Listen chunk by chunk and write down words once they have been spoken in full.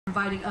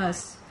inviting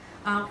us.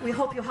 We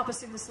hope you'll help us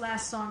sing this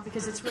last song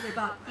because it's really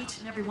about each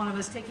and every one of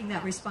us taking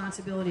that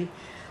responsibility.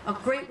 A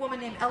great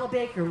woman named Ella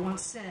Baker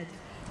once said,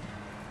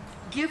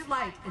 "Give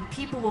light and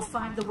people will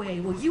find the way."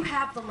 Well, you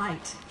have the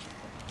light.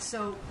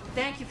 So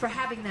thank you for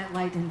having that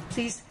light, and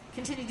please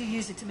continue to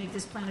use it to make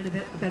this planet a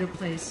better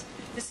place.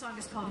 This song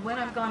is called When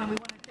I'm Gone, and we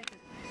want to thank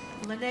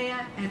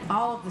Linnea and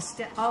all the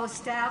staff, all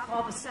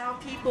the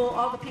sound people,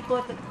 all the people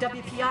at the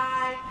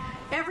WPI,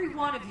 every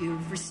one of you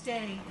for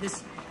staying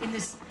in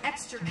this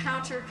extra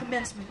counter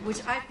commencement,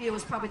 which I feel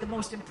is probably the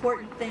most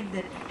important thing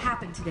that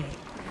happened today.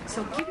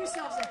 So give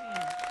yourselves a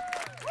hand.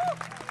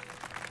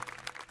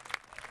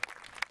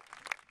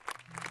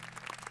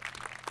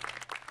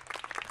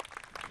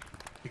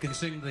 You can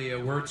sing the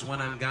words "When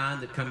I'm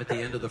Gone" that come at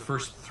the end of the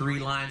first 3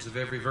 lines of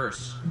every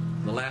verse.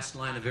 The last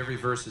line of every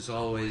verse is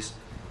always,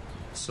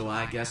 "So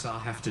I guess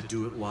I'll have to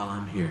do it while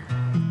I'm here."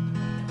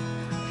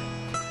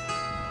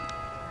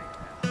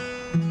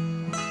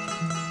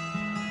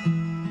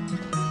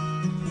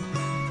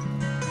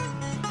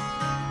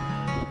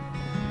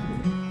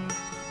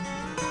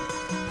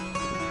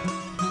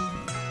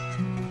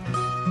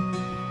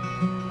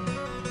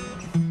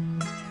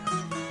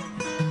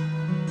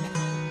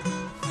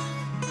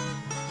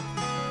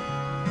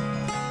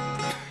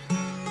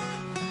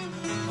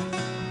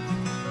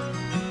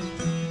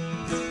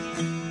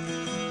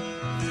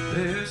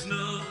 There's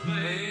no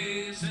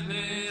place in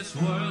this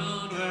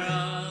world where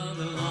I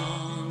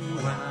belong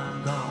when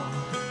I'm gone,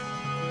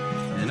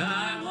 and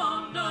I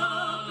won't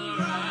know the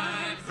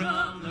right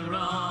from the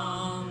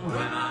wrong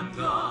when I'm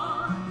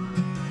gone,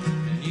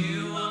 and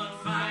you won't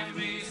find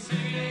me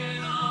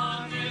singing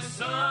on this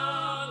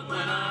song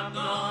when I'm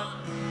gone,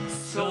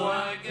 so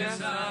I guess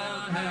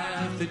I'll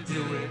have to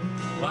do it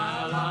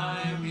while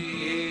I'm here.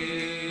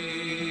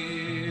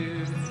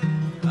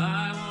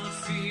 I won't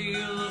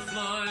feel the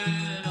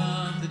Floyd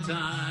of the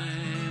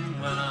time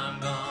when I'm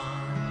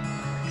gone,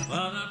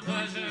 for the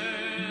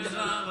pleasures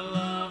of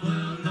love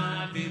will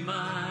not be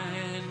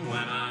mine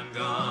when I'm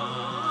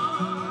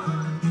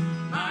gone.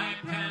 My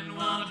pen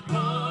won't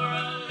pour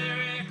a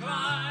lyric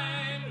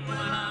line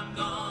when I'm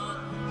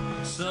gone,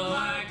 so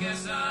I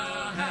guess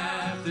I'll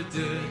have to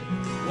do it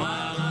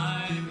while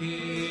I'm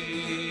here.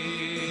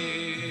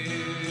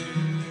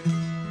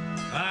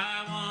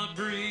 I won't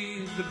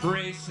breathe the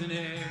bracing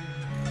air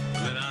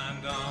when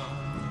I'm gone,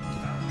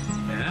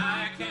 and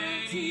I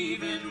can't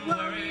even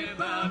worry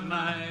about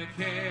my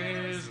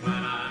cares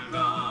when I'm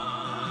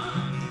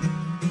gone.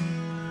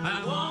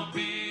 I won't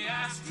be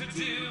asked to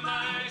do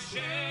my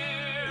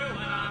share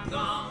when I'm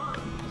gone,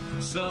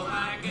 so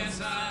I guess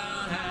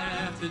I'll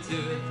have to do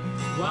it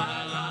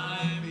while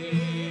I'm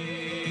here.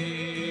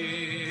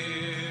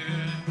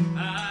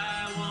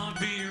 I won't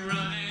be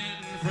running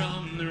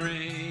from the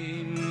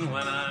rain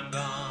when I'm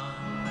gone.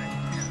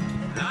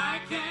 I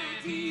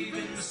can't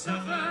even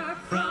suffer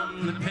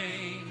from the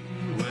pain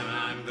when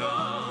I'm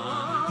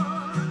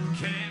gone.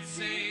 Can't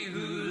say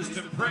who's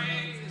to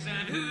praise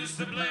and who's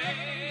to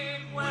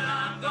blame when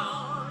I'm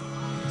gone,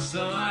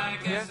 so I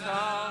guess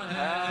I'll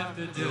have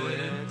to do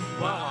it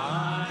while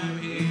I'm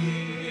here.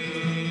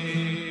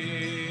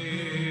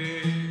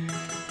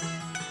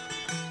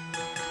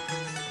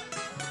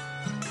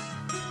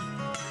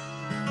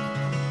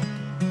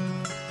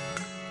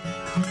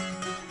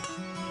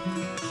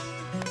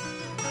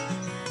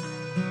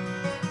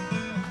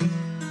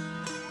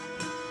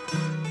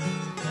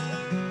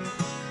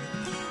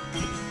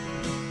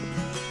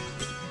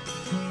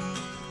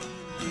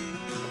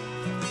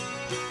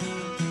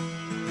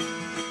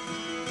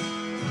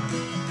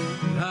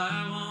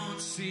 I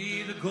won't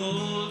see the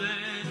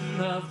golden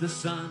of the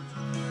sun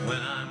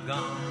when I'm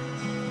gone.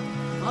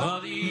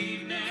 All the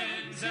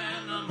evenings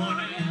and the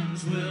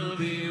mornings will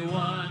be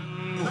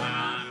one when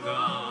I'm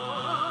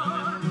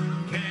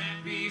gone.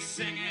 Can't be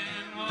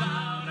singing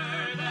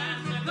louder than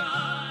the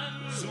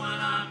guns when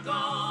I'm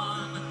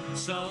gone,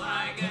 so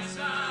I guess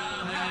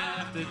I'll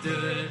have to do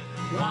it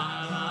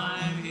while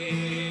I'm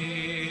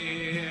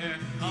here.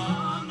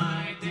 All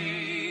my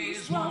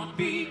days won't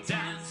be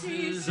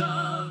dances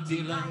of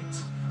delight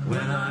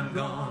when I'm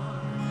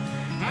gone,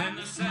 and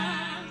the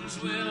sands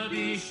will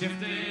be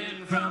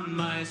shifting from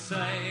my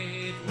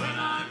sight when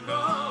I'm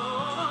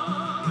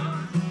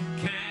gone.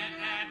 Can't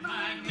add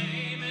my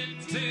name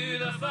into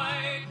the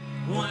fight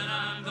when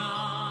I'm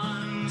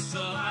gone,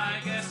 so I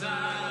guess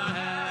I'll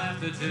have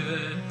to do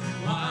it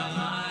while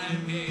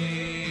I'm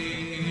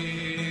here.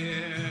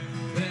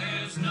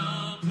 There's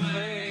no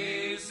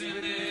place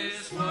in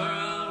this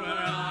world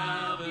where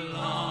I'll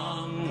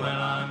belong when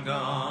I'm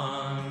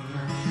gone,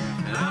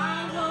 and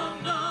I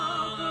won't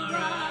know the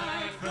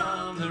right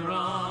from the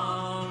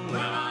wrong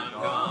when I'm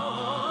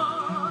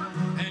gone,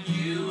 and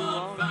you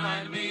won't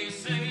find me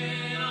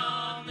singing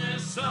on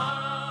this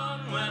song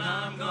when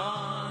I'm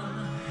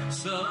gone,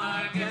 so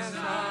I guess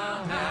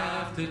I'll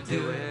have to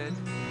do it.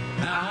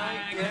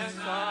 I guess